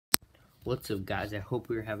What's up, guys? I hope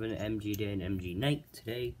we're having an MG day and MG night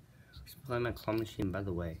today. Just playing my claw machine. By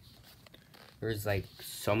the way, there's like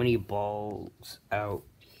so many balls out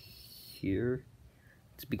here.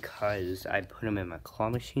 It's because I put them in my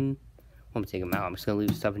claw machine. I'm gonna take them out. I'm just gonna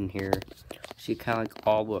leave stuff in here. See kind of like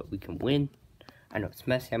all what we can win. I know it's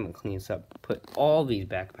messy. I'm gonna clean this up. Put all these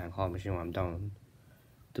back in my claw machine when I'm done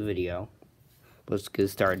with the video. Let's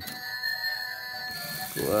get started.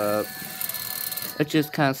 Go up. Let's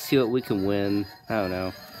just kind of see what we can win. I don't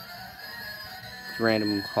know.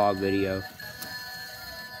 Random claw video.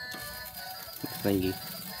 Thingy.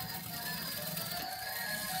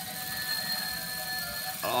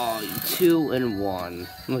 Oh, 2 and 1.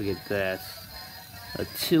 Look at this. A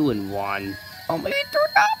 2 and 1. Oh my God!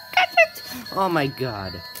 Catch it! Oh my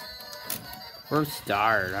God. First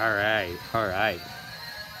start. Alright. Alright.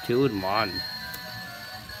 2 and 1.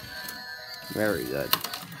 Very good.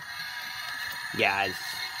 Yes.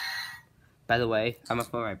 By the way, I'm gonna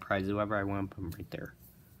put my prizes wherever I want to put them right there.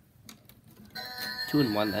 2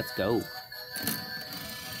 and 1. Let's go.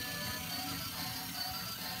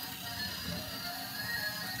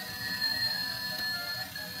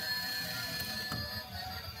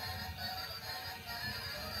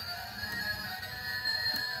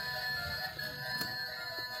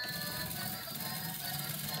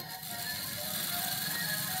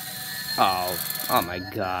 Oh my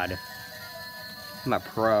God. I'm a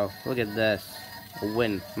pro. Look at this. A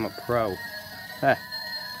win. I'm a pro. Huh.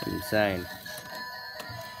 Insane.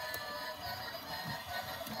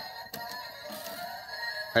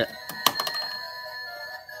 There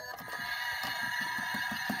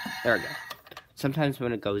we go. Sometimes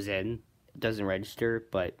when it goes in, it doesn't register,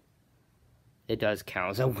 but it does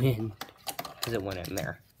count as a win because it went in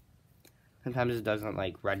there. Sometimes it doesn't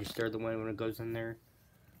like register the win when it goes in there,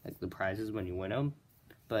 like the prizes when you win them,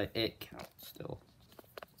 but it counts still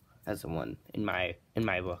as a win in my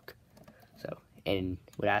book. So, and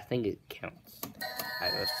what I think it counts,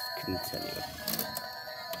 I just continue.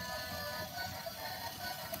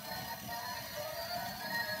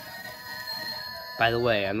 By the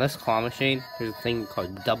way, on this claw machine, there's a thing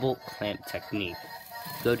called double clamp technique.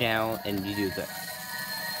 Go down and you do this.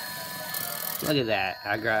 Look at that.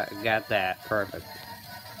 I got that. Perfect.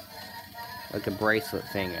 Like a bracelet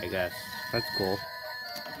thing, I guess. That's cool.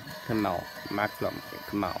 Come out. My claw machine.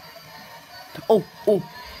 Come out. Oh! Oh!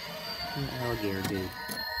 Alligator, dude.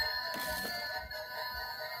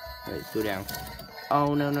 Wait, go down.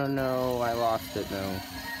 Oh, no, no, no. I lost it, no.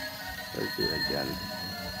 Let's do it again.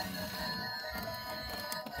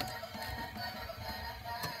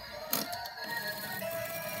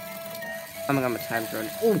 Oh my God, my time's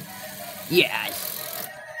running. Oh! Yes!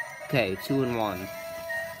 Okay, 2 and 1.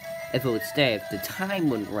 If it would stay, if the time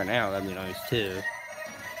wouldn't run out, that'd be nice too.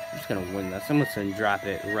 I'm just gonna win this. I'm just gonna drop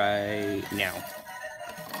it right now.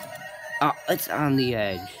 Oh, it's on the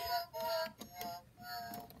edge.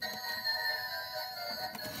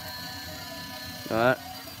 Let's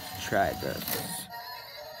try this.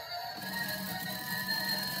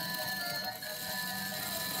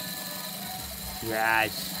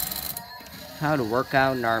 Yes. How to work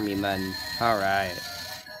out an army, man. Alright.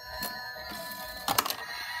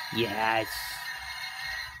 Yes.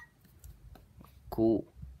 Cool.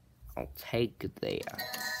 I'll take it there.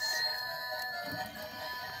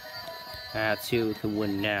 Let's see who can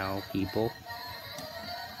win now, people.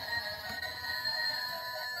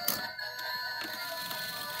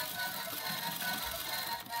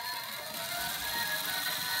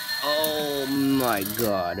 Oh my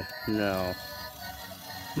God. No.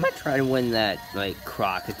 I might try to win that, like,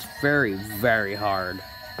 croc. It's very, very hard.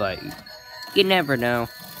 But you never know.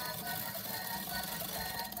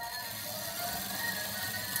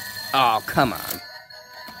 Oh, come on.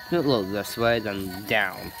 Do it a little this way, then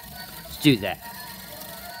down. Let's do that.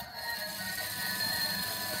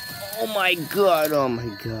 Oh my God, oh my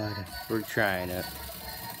God. We're trying it.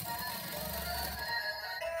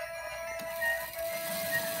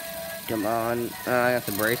 Come on. I got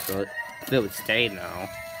the bracelet. If it would stay now,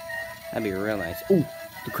 that'd be real nice. Ooh,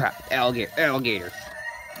 the crap. Alligator. Alligator.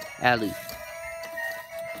 Allie.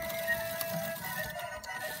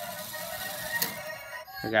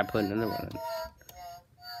 I gotta put another one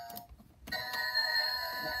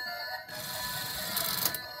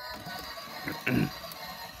in.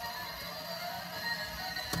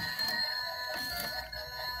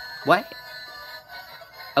 What?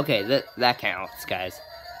 Okay, that counts, guys.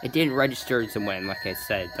 It didn't register as a win, like I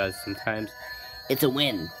said, it does sometimes. It's a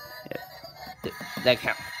win. That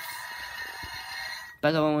counts.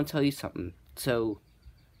 By the way, I want to tell you something. So,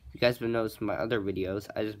 you guys have noticed in my other videos,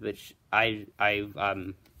 I've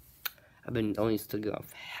been only sticking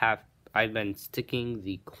off half I've been sticking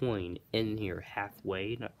the coin in here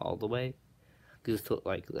halfway, not all the way. Just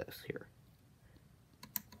like this here.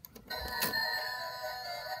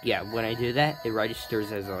 Yeah, when I do that, it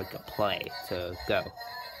registers as like a play to go,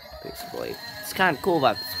 basically. It's kind of cool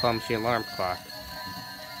about this claw machine alarm clock.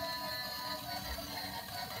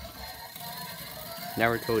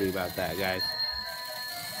 Never told you about that, guys.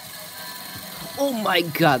 Oh my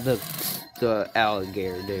god, the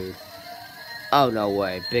alligator, dude. Oh, no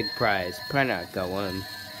way. Big prize. Probably not going.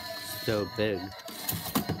 So big.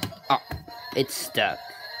 Oh, it's stuck.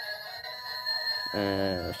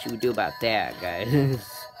 What should we do about that, guys?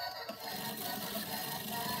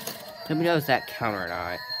 Let me know if that count or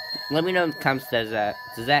not. Let me know in the comments, does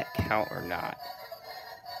that count or not?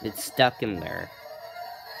 It's stuck in there.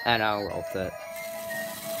 And I'll roll with it.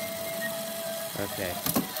 Okay.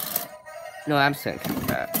 No, I'm saying count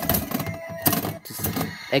that. Just,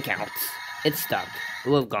 it counts. It's stuck. It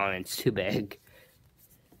would have gone, it's too big.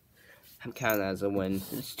 I'm counting that as a win.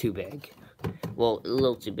 It's too big. Well, a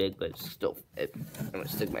little too big, but it's still fit. I'm gonna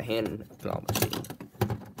stick my hand in the claw machine.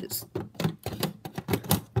 Just.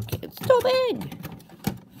 It's too big!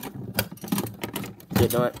 You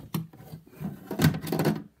know what?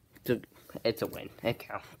 It's a win. It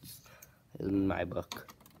counts. In my book.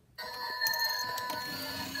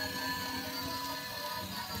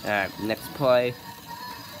 Alright, next play.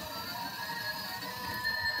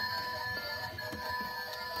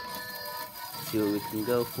 See what we can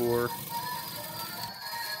go for.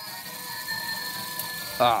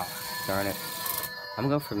 Ah, darn it. I'm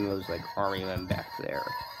going for those, like, army men back there.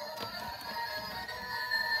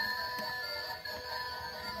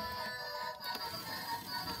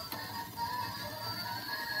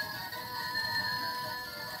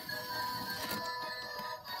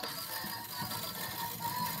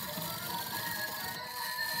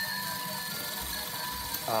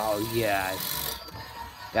 Oh, yes.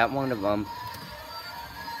 Got one of them.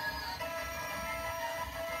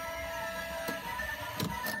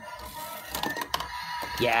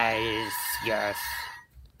 Yes, yes.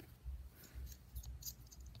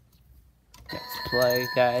 Next play,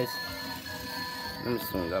 guys. I'm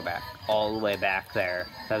just gonna go back, all the way back there.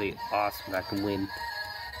 That'd be awesome if I can win.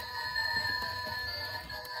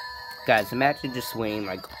 Guys, imagine just winning,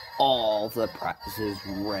 like, all the prizes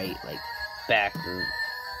right, like, back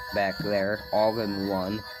there, all in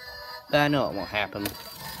one. But I know it won't happen.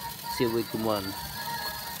 See if we can win.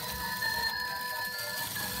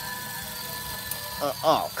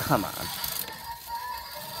 Oh, come on.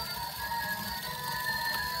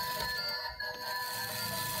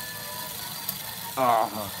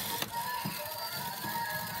 Oh.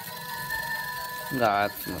 No,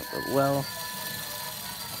 that's not good. Well.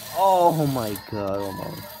 Oh my god,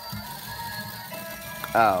 almost.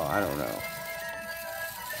 Oh, I don't know.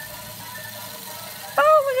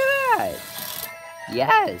 Oh, look at that!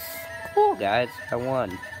 Yes! Cool, guys. I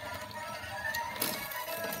won.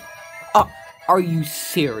 Oh, are you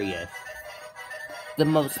serious? The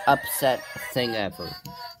most upset thing ever.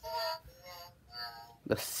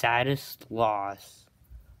 The saddest loss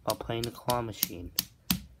while playing the claw machine.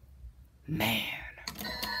 Man.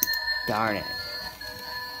 Darn it.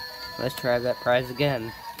 Let's try that prize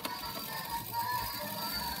again.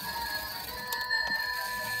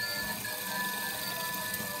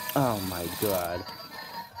 Oh my god.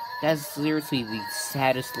 That's seriously the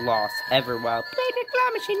saddest loss ever while playing the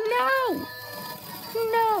claw machine. No!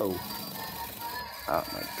 No! Oh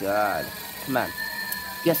my god. Come on.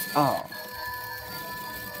 Yes, oh.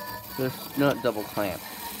 There's no double clamp.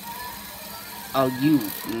 Oh, you.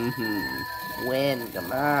 Win.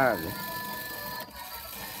 Come on.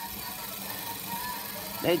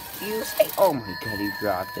 Make you stay. Oh my god, he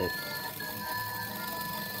dropped it.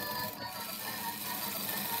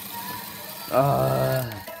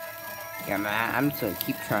 Come on. I'm just gonna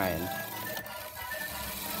keep trying.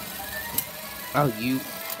 Oh, you.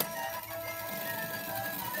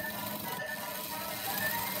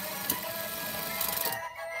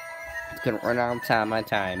 It's gonna run out of my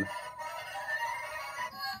time.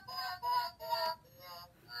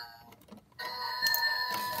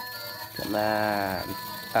 Come on.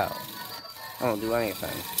 Oh. I won't do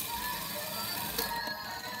anything.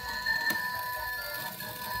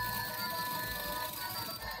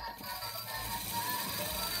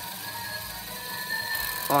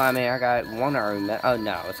 Oh, I mean, I got one argument. Oh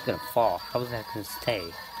no, it's gonna fall. How was that gonna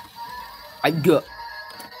stay? I go.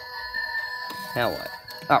 Now what?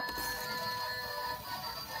 Oh.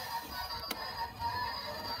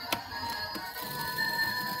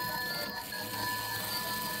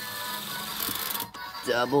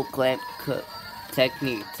 Double clamp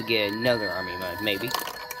technique to get another army mode, maybe.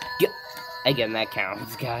 Yeah. Again, that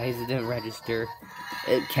counts, guys. It didn't register.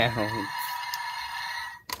 It counts.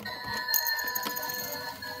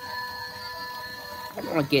 I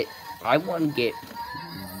want to get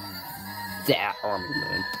that army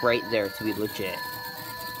moon right there to be legit.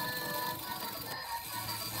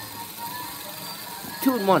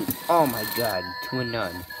 2 and 1. Oh my god, 2 and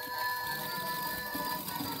none.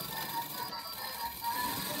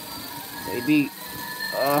 Maybe,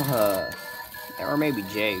 or maybe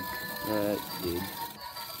Jake. Dude.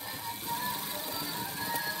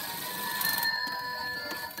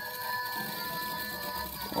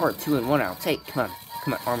 Or 2 and 1 I'll take. Come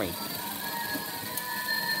on, army.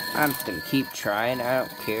 I'm just gonna keep trying. I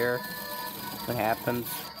don't care what happens.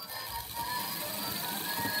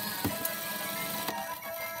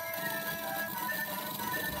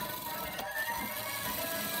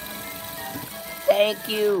 Thank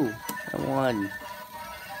you. I won.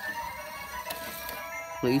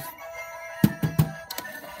 Please.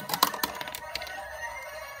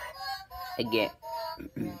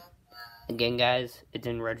 Again, guys, it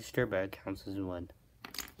didn't register, but it counts as one.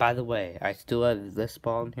 By the way, I still have this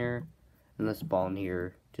ball in here and this ball in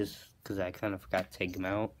here, just because I kind of forgot to take them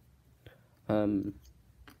out. I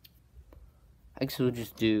guess we'll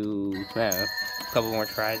just do, I don't know, a couple more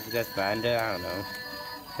tries. You guys find it? I don't know.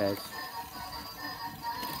 Guys,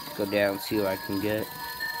 go down, see what I can get.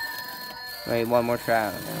 Wait, one more try.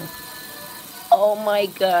 I don't know. Oh my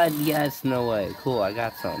god, yes, no way. Cool, I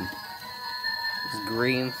got something. This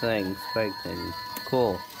green thing, spike thing.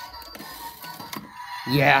 Cool.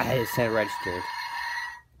 Yeah, it's registered.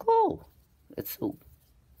 Cool. It's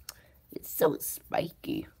so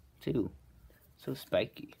spiky, too. So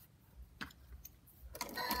spiky.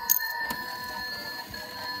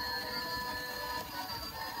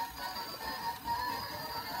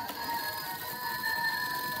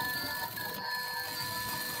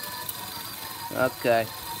 Okay.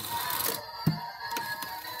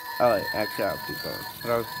 Oh, wait, actually, I'll keep going.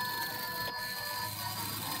 Hello?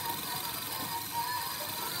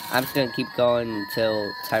 I'm just gonna keep going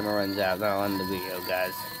until timer runs out. Then I'll end the video,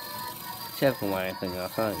 guys. See if I can win anything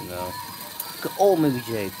else. I don't know. Oh, maybe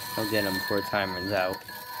Jake. I'll get him before time runs out.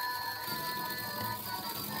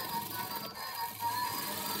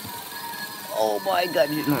 Oh my god,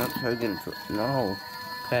 you're not targeting for. No.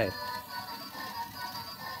 Okay.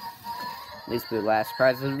 This will be the last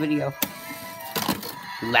prize of the video.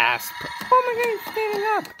 Oh my god, he's standing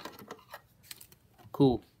up!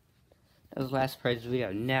 Cool. That was the last prize of the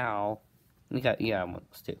video. Now, I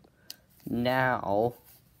want this too.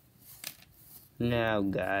 Now,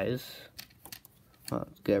 guys,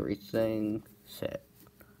 let's get everything set.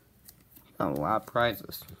 A lot of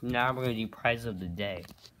prizes. Now we're gonna do prize of the day.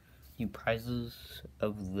 Do prizes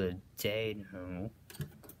of the day now.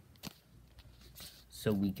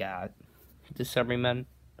 So we got the Submarine.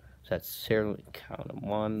 So that's serially count them.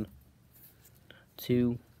 1,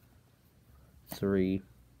 2, 3,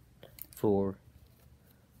 4,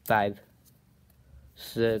 5,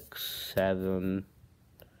 6, 7,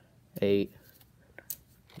 8.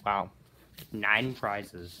 Wow. 9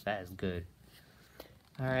 prizes. That is good.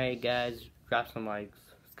 Alright, guys. Drop some likes.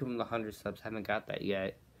 Let's give them the 100 subs. Haven't got that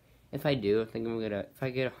yet. If I do, I think if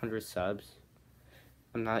I get 100 subs,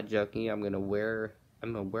 I'm not joking, I'm gonna wear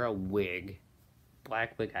a wig.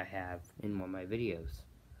 Black wig I have in one of my videos.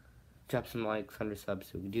 Drop some likes, 100 subs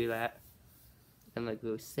so we can do that. And like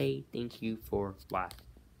we'll say thank you for watching.